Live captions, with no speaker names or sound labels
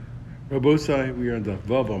Rabosai, we are in Daf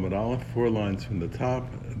Vav Amud Aleph, 4 lines from the top,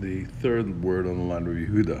 the third word on the line,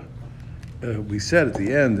 Rabbi Yehuda. We said at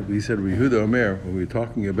the end, we said Rabbi Yehuda Omer, when we were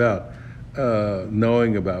talking about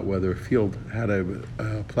knowing about whether a field had a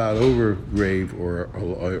plowed over grave or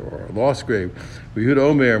a lost grave. Rabbi Yehuda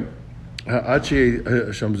Omer, Achi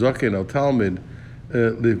Shamzakin al Talmud,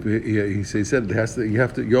 he said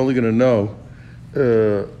you're only going to know,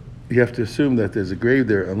 you have to assume that there's a grave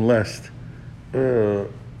there unless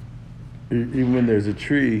even when there's a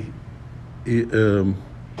tree,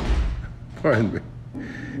 pardon me.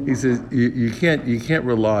 He says you can't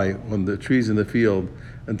rely on the trees in the field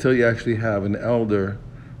until you actually have an elder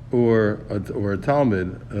or a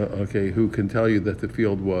Talmud, who can tell you that the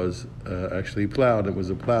field was actually plowed. It was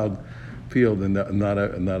a plowed field and not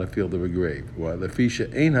a field of a grave. Why? The fisha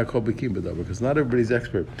ain't hakol b'kim b'davar, because not everybody's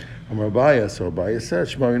expert. Rabbiya, so Rabbiya said,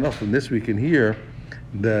 Shema enough. From this we can hear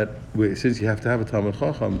that since you have to have a Talmud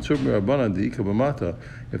Chacham, if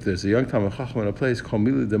there's a young Talmud Chacham in a place,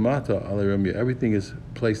 everything is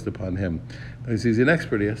placed upon him. Because he's an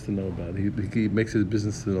expert, he has to know about it. He makes it a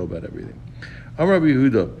business to know about everything. Amar Rabbi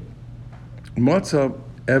Yehuda, Matzah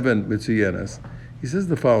Evan Mitzuyenes. He says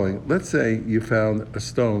the following: let's say you found a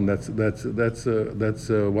stone that's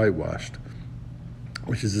whitewashed,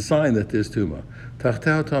 which is a sign that there's tuma.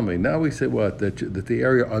 Tachteo tamei. Now we say what? That the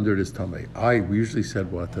area under it is tamei. We usually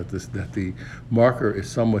said what? That the marker is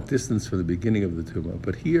somewhat distant from the beginning of the tuma.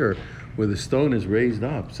 But here, where the stone is raised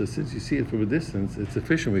up, so since you see it from a distance, it's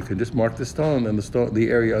sufficient. We can just mark the stone, and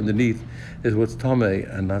the area underneath is what's tamei,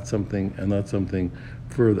 and not something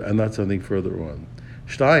further on.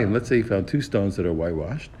 Shtayim. Let's say you found two stones that are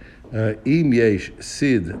whitewashed. Im yesh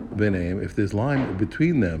sid beneim. If there's lime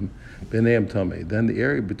between them, beneim tamei, then the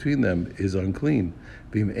area between them is unclean.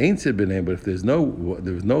 Bim ain't sid beneim, but if there's no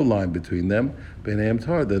line between them, beneim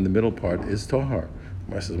tar, then the middle part is tahar.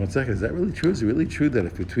 Mar says, 1 second, is that really true? Is it really true that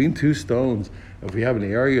if between two stones, if we have an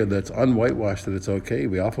area that's unwhitewashed, that it's okay?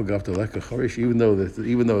 We often go to leka chorish, even though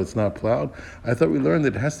it's not plowed. I thought we learned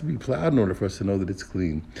that it has to be plowed in order for us to know that it's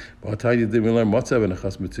clean. But I'll tell you, didn't we learn matzav and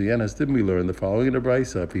achas mitzuyenes? Didn't we learn the following in the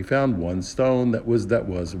brisa? If he found one stone that was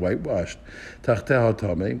whitewashed, tachteha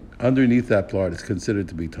tamei, underneath that part is considered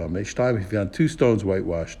to be tamei. Shtaim, if he found two stones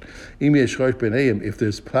whitewashed, im yesh chorish beneim, if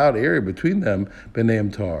there's plowed area between them,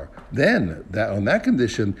 beneim tar, then on that condition,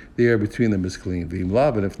 the air between them is clean. V'im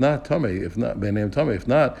lav, and if not tamei, if not beneim tamei, if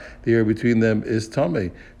not, the air between them is tamei.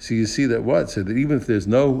 So you see that what? So that even if there's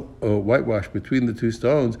no whitewash between the two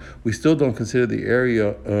stones, we still don't consider the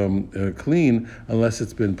area clean unless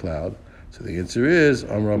it's been plowed. So the answer is,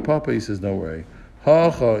 Amram Papa, he says, don't worry. Ha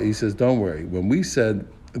ha, he says, don't worry. When we said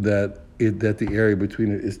that the area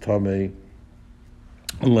between it is tamei,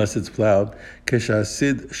 unless it's plowed,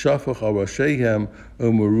 keshasid shafach arashehem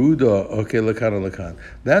umuruda. Okay, lakan.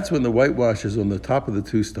 That's when the whitewash is on the top of the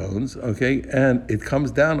two stones. Okay, and it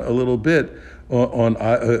comes down a little bit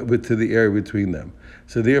to the area between them.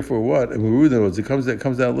 So therefore, what? It comes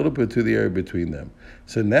down a little bit to the area between them.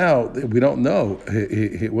 So now we don't know.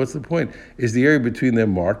 What's the point? Is the area between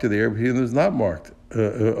them marked, or the area between them is not marked?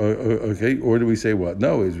 Okay, or do we say what?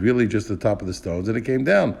 No, it's really just the top of the stones, and it came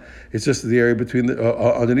down. It's just the area between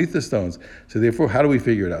underneath the stones. So therefore, how do we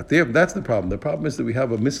figure it out? That's the problem. The problem is that we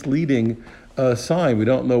have a misleading sign. We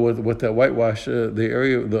don't know what that whitewash, the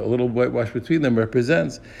area, the little whitewash between them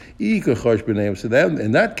represents. So then,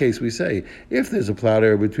 in that case, we say if there's a plowed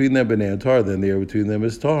area between them, b'nei tar, then the area between them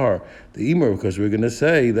is tahar. The emor, because we're going to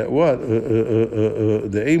say that what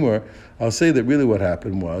the emor. I'll say that really what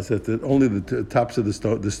happened was that only the tops of the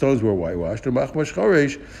stones were whitewashed, and it was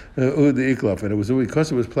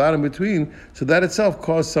because it was plowed in between, so that itself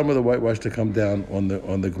caused some of the whitewash to come down on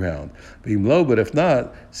the ground. But if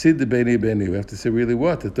not, sid the beni. We have to say really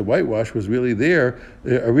what? That the whitewash was really there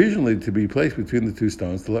originally to be placed between the two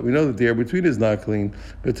stones to let me know that the air between is not clean,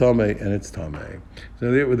 but tamei, and it's tamei.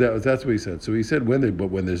 So that's what he said. So he said when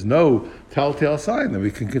there's no telltale sign, then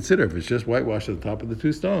we can consider if it's just whitewash at the top of the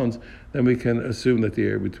two stones, then we can assume that the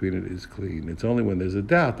air between it is clean. It's only when there's a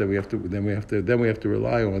doubt that we have to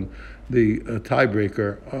rely on the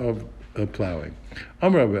tiebreaker of plowing.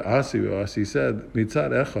 Amar Asi said,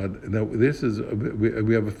 Mitzad Echad. Now this is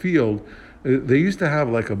we have a field. They used to have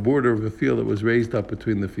like a border of a field that was raised up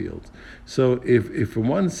between the fields. So if from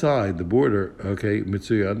one side the border, okay,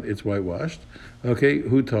 Mitzuyan, it's whitewashed, okay,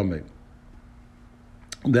 Hu Tamei,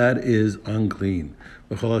 that is unclean.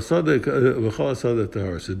 So just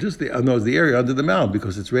the area under the mound,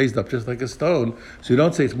 because it's raised up just like a stone. So you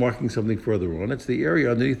don't say it's marking something further on. It's the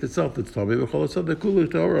area underneath itself that's tamei.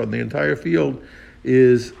 The entire field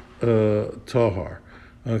is tahar.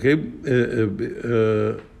 Okay,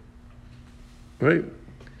 right.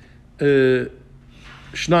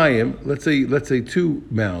 Shnayim, let's say two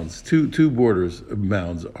mounds, two borders of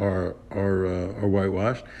mounds are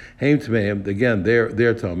whitewashed. Haim Tmeim, again, they're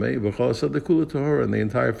Tameh, V'chol Asad the Kula Tahora, and the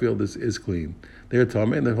entire field is clean. They're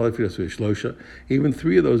Tameh, and the whole field is Shlosha. Even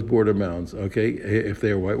three of those border mounds, okay, if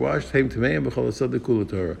they are whitewashed, Haim Tmeim, V'chol Asad the Kula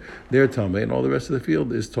Tahora, they're Tameh, and all the rest of the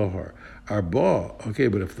field is Tahar. Arba, okay,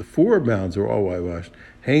 but if the four mounds are all whitewashed,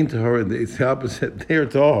 Haim Tahora, it's the opposite, they're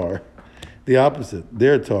Tahar. The opposite,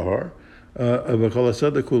 they're Tahar. Now we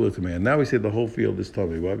say the whole field is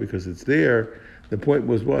tummy. Why? Because it's there. The point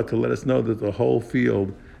was what? To let us know that the whole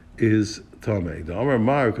field is tummy. The Amar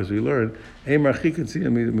Mar, because we learned, remember,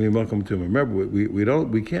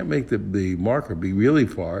 we can't make the marker be really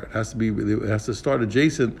far. It has to start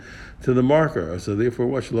adjacent to the marker. So therefore,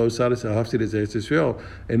 what?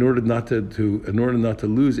 In order not to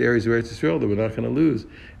lose areas of Eretz Yisrael that we're not going to lose,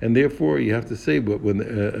 and therefore you have to say, but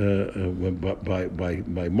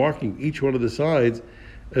by marking each one of the sides.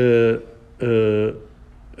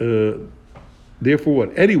 Therefore,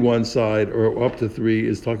 what? Any one side or up to three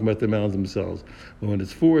is talking about the mounds themselves. But when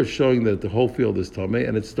it's four, it's showing that the whole field is tameh,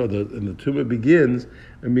 and the tumah begins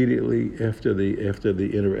immediately after the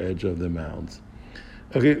inner edge of the mounds.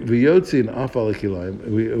 Okay, v'yotzin afal kilayim.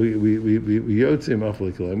 V'yotzin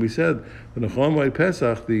afal kilayim. We said when the Chol Moed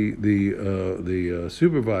Pesach, the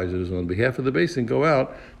supervisors on behalf of the basin go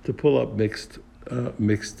out to pull up mixed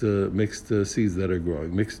seeds that are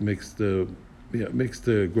growing, mixed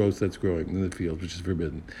growth that's growing in the fields, which is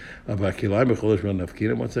forbidden. 1 second, I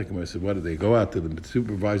said, what do they go out to? The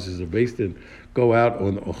supervisors are based in, go out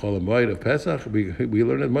on Chol Moed of Pesach. We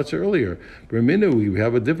learned it much earlier. B'minu, we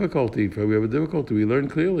have a difficulty. We learned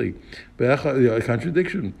clearly. A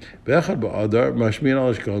contradiction. We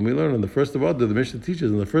learn on the first of Adar, the Mishnah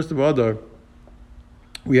teaches, on the first of Adar,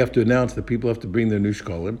 we have to announce that people have to bring their new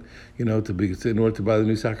shkolim, in order to buy the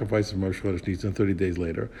new sacrifices from Rosh Chodesh Nisan 30 days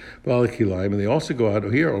later. And they also go out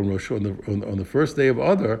here on Rosh on the first day of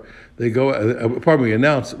Adar. They go. We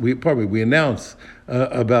announce about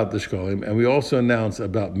the shkolim, and we also announce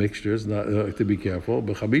about mixtures, not to be careful.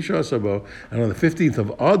 But Chabisha Asabo, and on the 15th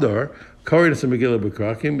of Adar. Korinus and Megillah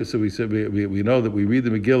b'Krakim. So we said we know that we read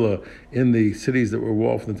the Megillah in the cities that were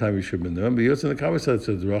walled from the time we should have been doing. But Yosef and the Kavasad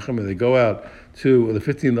says Racham, and they go out to the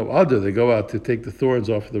 15th of Adar. They go out to take the thorns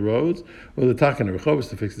off the roads, or the Takan and Rechovos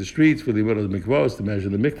to fix the streets, for the middle of the mikvahs, to measure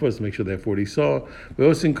the mikvahs, to make sure they have 40 saw. We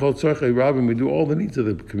also called Tzarchei Rabim. We do all the needs of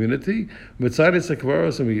the community. But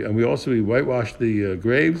Sakvaros, and we also whitewash the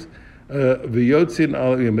graves. V'yotzin,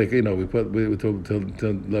 we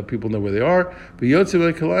to let people know where they are.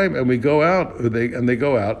 V'yotzin v'kalayim, and we go out. They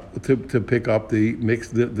go out to pick up the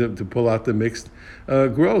mixed, to pull out the mixed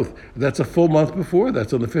growth. That's a full month before.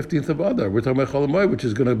 That's on the 15th of Adar. We're talking about Chol Moed, which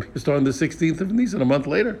is going to start on the 16th of Nisan, a month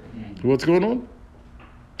later. What's going on?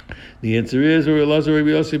 The answer is,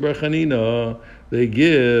 they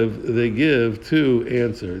give two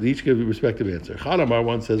answers. They each give a respective answer. Chadamar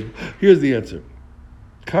one says, here's the answer.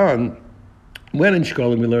 When in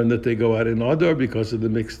Shkolim we learn that they go out in Adar because of the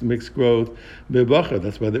mixed growth bebacha.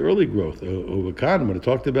 That's by the early growth. Over Khan, when it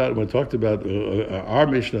talked about our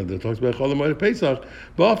Mishnah that talks about Chol Moed Pesach,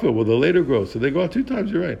 Bafil, well, the later growth. So they go out two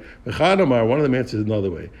times. You're right. Chadamar, one of them answers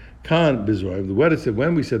another way. Khan Bizroim. The what it said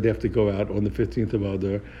when we said they have to go out on the 15th of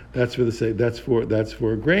Adar, that's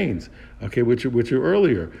for grains. Okay, which are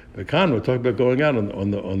earlier. But Khan, we're talking about going out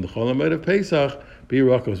on the Chol Moed of Pesach.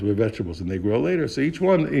 Birakos with vegetables, and they grow later. So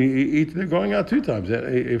they're going out two times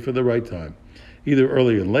for the right time, either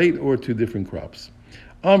early and late, or two different crops.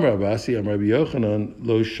 Amar Abasi, Amar Rabbi Yochanan,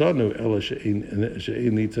 Lo Shanu Ela She'ein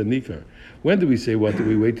Nitza Nikar. When do we say what? Do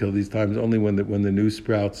we wait till these times? Only when the new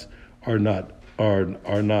sprouts are not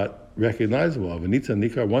recognizable.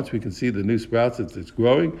 Once we can see the new sprouts, it's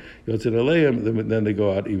growing. Then they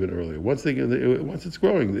go out even earlier. Once it's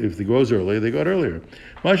growing, if it grows earlier, they go out earlier.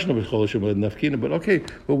 But okay,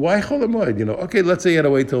 but why Chol Moed? Okay, let's say you had to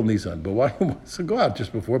wait till Nisan, but why so go out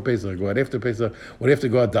just before Pesach? Go out after Pesach. What do you have to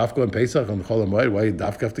go out Dafka and Pesach on Chol Moed? Why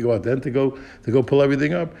Dafka have to go out then to go pull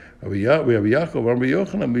everything up? We have Yaakov, Rabbi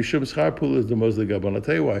Yochanan, Mishum Schar Pul is the most the Gabon. I'll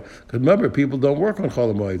tell you why. Because remember, people don't work on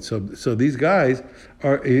Chol Moed, so these guys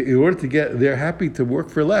are, in order to get, they're happy to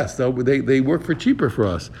work for less. So they work for cheaper for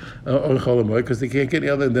us on Chol Moed because they can't get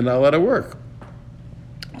any other, they're not allowed to work.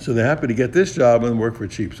 So they're happy to get this job and work for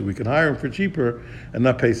cheap. So we can hire them for cheaper and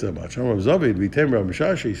not pay so much. He says,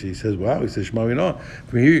 wow, he says, Shema Minah.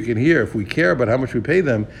 From here you can hear, if we care about how much we pay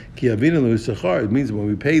them, it means when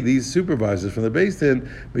we pay these supervisors from the Beis Din,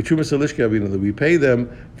 we pay them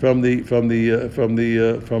from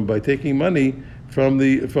by taking money from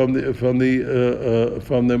the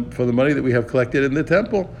money that we have collected in the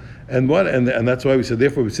temple. And that's why we said,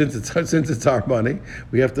 therefore, since it's our money,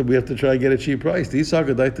 we have to try and get a cheap price.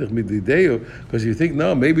 Because you think,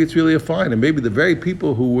 no, maybe it's really a fine, and maybe the very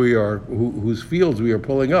people whose fields we are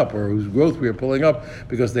pulling up, or whose growth we are pulling up,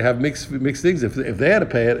 because they have mixed things. If they had to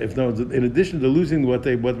pay it, in addition to losing what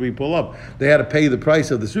we pull up, they had to pay the price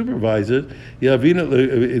of the supervisors. If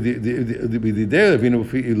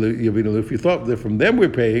you thought that from them we're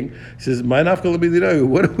paying, he says,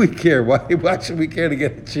 what do we care? Why should we care to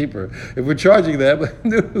get it cheaper? If we're charging them,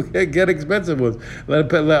 get expensive ones.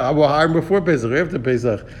 We'll hire them before Pesach, after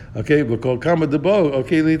Pesach. Okay, we'll call Kama Debo.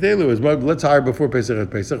 Okay, let's hire before Pesach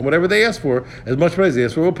and Pesach. Whatever they ask for, as much money as they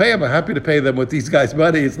ask for, we'll pay them. I'm happy to pay them with these guys'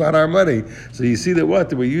 money. It's not our money. So you see that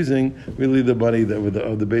we're using really the money that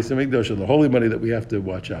of the Beis Hamikdash, or the holy money that we have to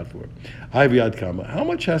watch out for. Hayviad Kama. How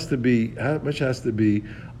much has to be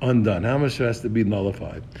undone? How much has to be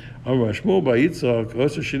nullified? Like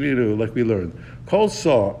we learned,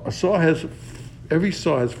 every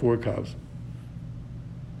saw has 4 kavs.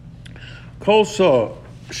 Kol saw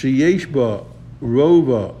sheyesh ba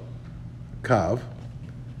rova kav.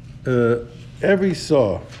 Every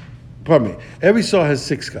saw has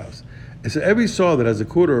 6 kavs. And so every saw that has a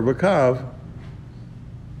quarter of a kav,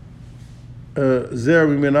 zer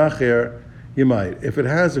mimenacher. You might, if it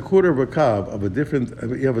has a quarter of a kav of a different,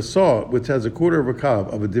 you have a saw which has a quarter of a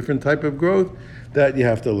kav of a different type of growth, that you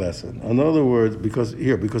have to lessen. In other words, because a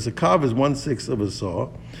kav is 1/6 of a saw,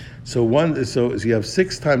 so you have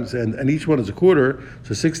 6 times, and each one is a quarter,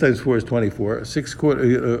 so 6 times 4 is 24. A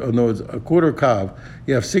quarter kav.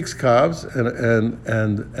 You have 6 kavs,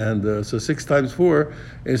 and so 6 times 4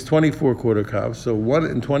 is 24 quarter kavs. So 1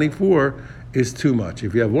 in 24 is too much.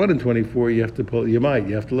 If you have 1 in 24, you have to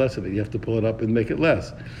lessen it. You have to pull it up and make it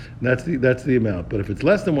less. And that's the amount. But if it's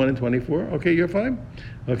less than 1 in 24, okay, you're fine.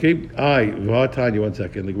 Okay, Tanya, 1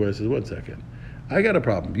 second. The Gemara says, 1 second. I got a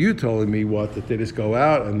problem. You told me that they just go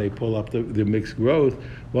out and they pull up the mixed growth.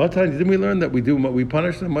 Well, didn't we learn that we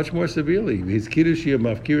punish them much more severely? Didn't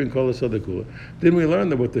we learn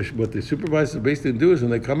that what the supervisors basically do is when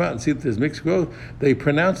they come out and see that there's mixed growth, they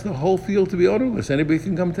pronounce the whole field to be ownerless. Anybody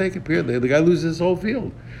can come take it. Period. The guy loses his whole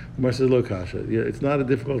field. The Gemara says, "Lo kasha." Yeah, it's not a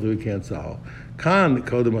difficulty we can't solve. Kan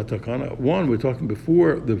kodem atakana. One, we're talking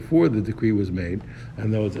before the decree was made,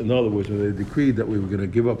 and in other words, when they decreed that we were going to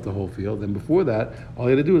give up the whole field, and before that, all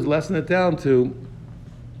you had to do was lessen it down to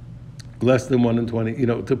less than 1 in 20.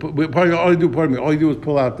 All you do is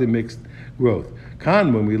pull out the mixed growth.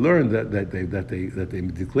 Kan, when we learned that they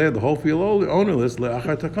declared the whole field ownerless,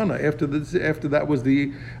 le'achar takana, after that was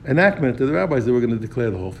the enactment of the rabbis, they were going to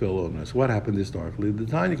declare the whole field ownerless. What happened historically? The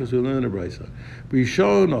Tanya, because we learned in the Brisa.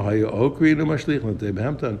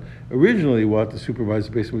 Originally, what the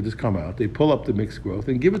supervisors basically would just come out, they pull up the mixed growth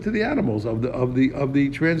and give it to the animals of the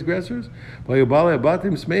transgressors. And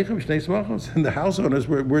the house owners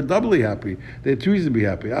were doubly happy. They had 2 reasons to be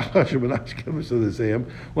happy.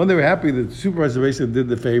 One, they were happy that the supervisors did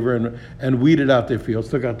the favor and weeded out their fields,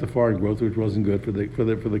 took out the foreign growth, which wasn't good for the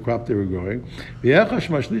crop they were growing. 2,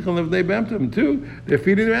 they're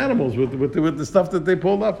feeding their animals with the stuff that they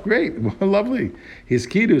pulled up. Great, lovely. His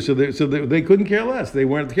kidu, so they couldn't care less. They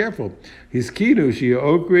weren't careful. His kidu, so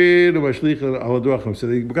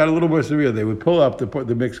they got a little more severe. They would pull up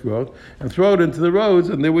the mixed growth and throw it into the roads,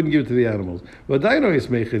 and they wouldn't give it to the animals. But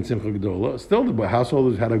still, the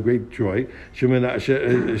householders had a great joy.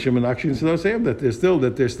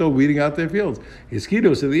 That they're still weeding out their fields.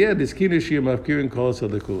 Hiskidos in the end, hiskidos shiyamavkirin kol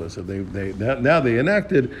sadakula. So now they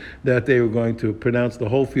enacted that they were going to pronounce the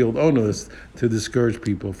whole field ownerless to discourage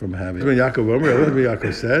people from having it.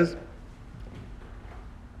 Yaakov says,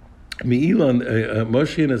 Mi'ilan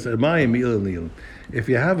Moshe and Mayim Mi'ilan. If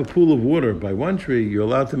you have a pool of water by one tree, you're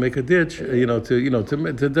allowed to make a ditch,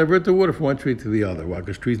 to divert the water from one tree to the other. Why?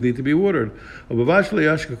 Because trees need to be watered. But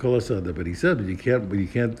he said, but you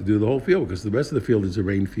can't do the whole field because the rest of the field is a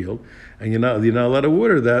rain field, and you're not allowed to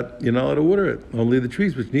water that. You're not allowed to water it. Only the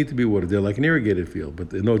trees which need to be watered. They're like an irrigated field.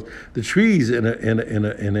 But the trees in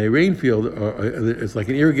a rain field it's like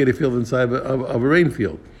an irrigated field inside of a rain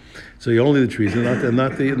field. So only the trees and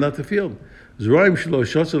not the field.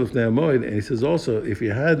 And he says also, if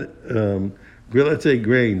you had, let's say,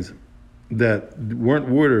 grains that weren't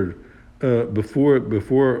watered before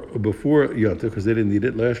Yontif, because they didn't need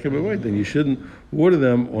it, then you shouldn't water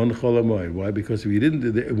them on Chol HaMoed. Why? Because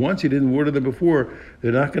if once you didn't water them before,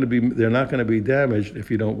 they're not going to be damaged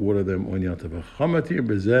if you don't water them on Yontif.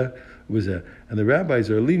 And the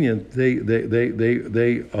rabbis are lenient.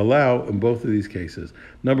 They allow in both of these cases.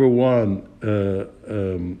 Number one,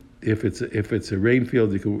 if it's a rain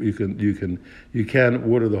field, you can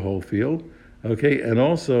water the whole field, okay, and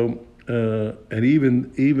also and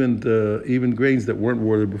even grains that weren't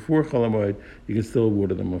watered before Chol Hamoed, you can still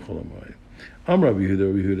water them on Chol Hamoed. Rabbi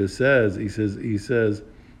Yehuda says,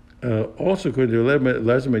 also according to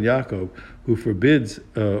Elazar ben Yaakov, who forbids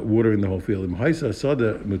watering the whole field. If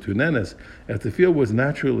the field was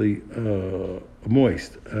naturally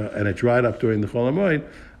moist and it dried up during the Chol Hamoed,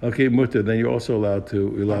 okay, mutter, then you're also allowed to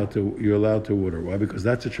water. Why? Because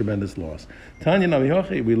that's a tremendous loss. Tanya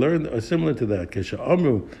Namihachi, we learned similar to that.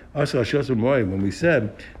 When we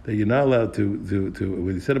said that you're not allowed to when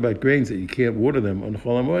we said about grains that you can't water them on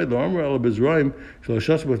Chol Hamoed,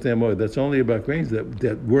 that's only about grains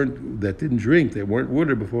that didn't drink, they weren't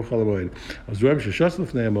watered before Chol Hamoed.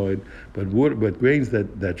 But grains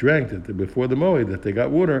that drank that before the Moed, that they got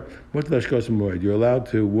water, you're allowed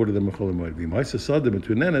to water them on Chol Hamoed.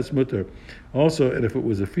 Mutter. Also, and if it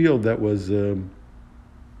was a field that was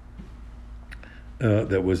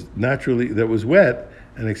wet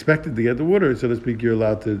and expected to get the water, so to speak, you're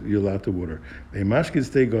allowed to water. A mashkin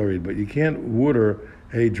stay gorid, but you can't water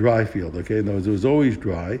a dry field. Okay, in other words, it was always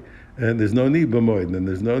dry, and there's no need b'moed, and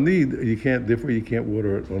there's no need. You can't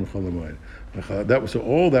water it on Chol Hamoed.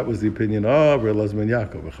 All that was the opinion of Elazar ben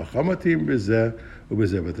Yaakov.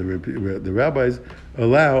 But the rabbis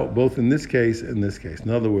allow both in this case and this case. In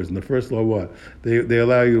other words, in the first law, what they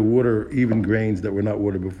allow you to water even grains that were not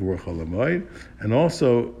watered before Chol Hamoed, and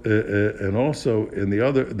also in the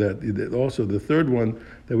other also the third one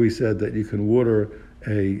that we said that you can water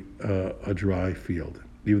a dry field,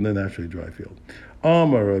 even a naturally dry field.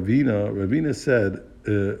 Ravina said.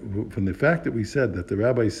 From the fact that we said that the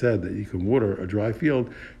rabbi said that you can water a dry field,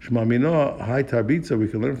 Shema Mino, high tarbitza, we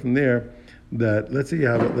can learn from there that let's say you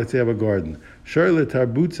have a garden. Sharle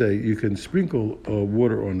tarbutze, you can sprinkle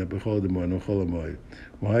water on it b'chol demoy, no chol hamoed.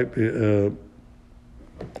 Why?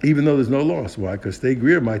 Even though there's no loss. Why? Because they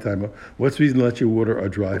greer my time. What's the reason to let you water a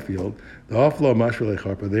dry field? The offlaw mashra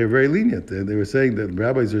lecharpa. They are very lenient. They were saying that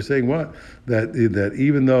rabbis are saying what that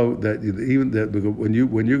even when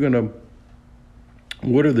you're going to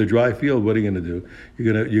water the dry field, what are you going to do?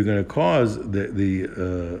 You're going to cause the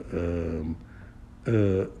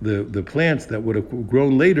plants that would have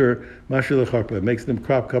grown later, mashal lecharpa. It makes them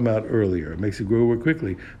crop come out earlier. It makes it grow more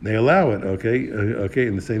quickly. They allow it. Okay.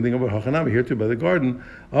 And the same thing about hachanami here too by the garden.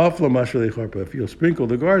 Afla mashal lecharpa. If you'll sprinkle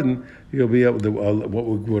the garden, you'll be able to what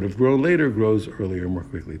would have grown later grows earlier more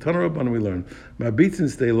quickly. Tana Rabban, we learn mabitzin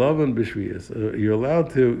stay lavan b'shviyas. You're allowed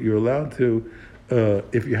to.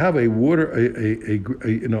 If you have a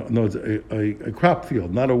crop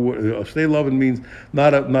field, not a stay loving means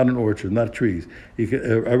not an orchard, not trees.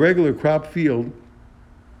 A regular crop field,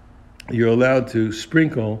 you're allowed to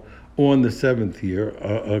sprinkle on the seventh year,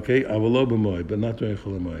 avalo b'moed, but not during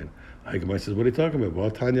Chol Hamoed. Gemara says, what are you talking about?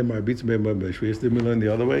 Well, Tanya marbitz b'shviyas. Didn't we learn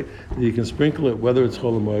the other way? You can sprinkle it whether it's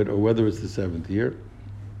Chol Hamoed or whether it's the seventh year.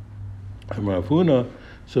 Rav Huna.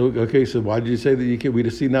 So why did you say that you can? We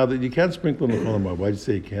just see now that you can sprinkle in the Chol Hamoed. Why did you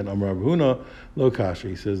say you can't? Rav Huna lo kasha.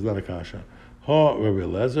 He says not a kasha. Ha Rabbi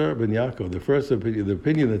Elazar ben Yaakov. The first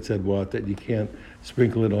opinion, that said what, that you can't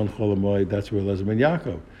sprinkle it on Chol Hamoed. That's Rabbi Elazar ben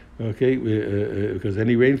Yaakov. Okay, because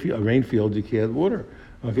any rain field you can't water.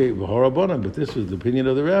 Okay, but this was the opinion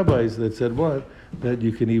of the rabbis that said what? That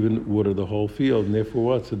you can even water the whole field, and therefore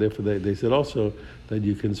what? So therefore they said also that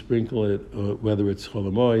you can sprinkle it whether it's Chol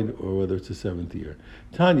Hamoed or whether it's the seventh year.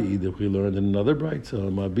 Tanya, that we learned in another bright side,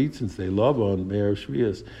 Mabit, since they love on Meir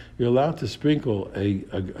Shvius, you're allowed to sprinkle a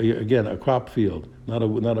crop field, not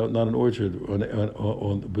an orchard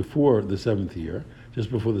on before the seventh year,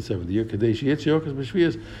 just before the seventh year. Kadesh Yitzyokas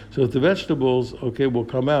B'Shvius, so that the vegetables will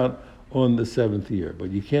come out on the seventh year, but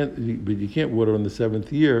you can't water on the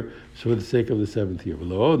seventh year. So for the sake of the seventh year,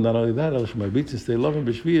 not only that, since they love him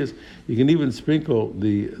b'shviyas, you can even sprinkle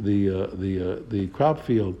the crop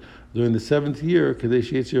field during the seventh year, so that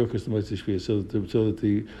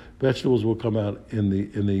the vegetables will come out in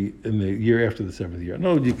the year after the seventh year.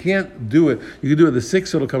 No, you can't do it. You can do it the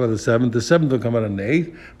sixth, so it'll come out on the seventh. The seventh will come out on the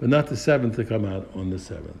eighth, but not the seventh to come out on the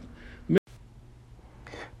seventh.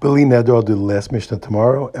 Billy Nedar, I'll do the last Mishnah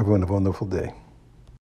tomorrow. Everyone have a wonderful day.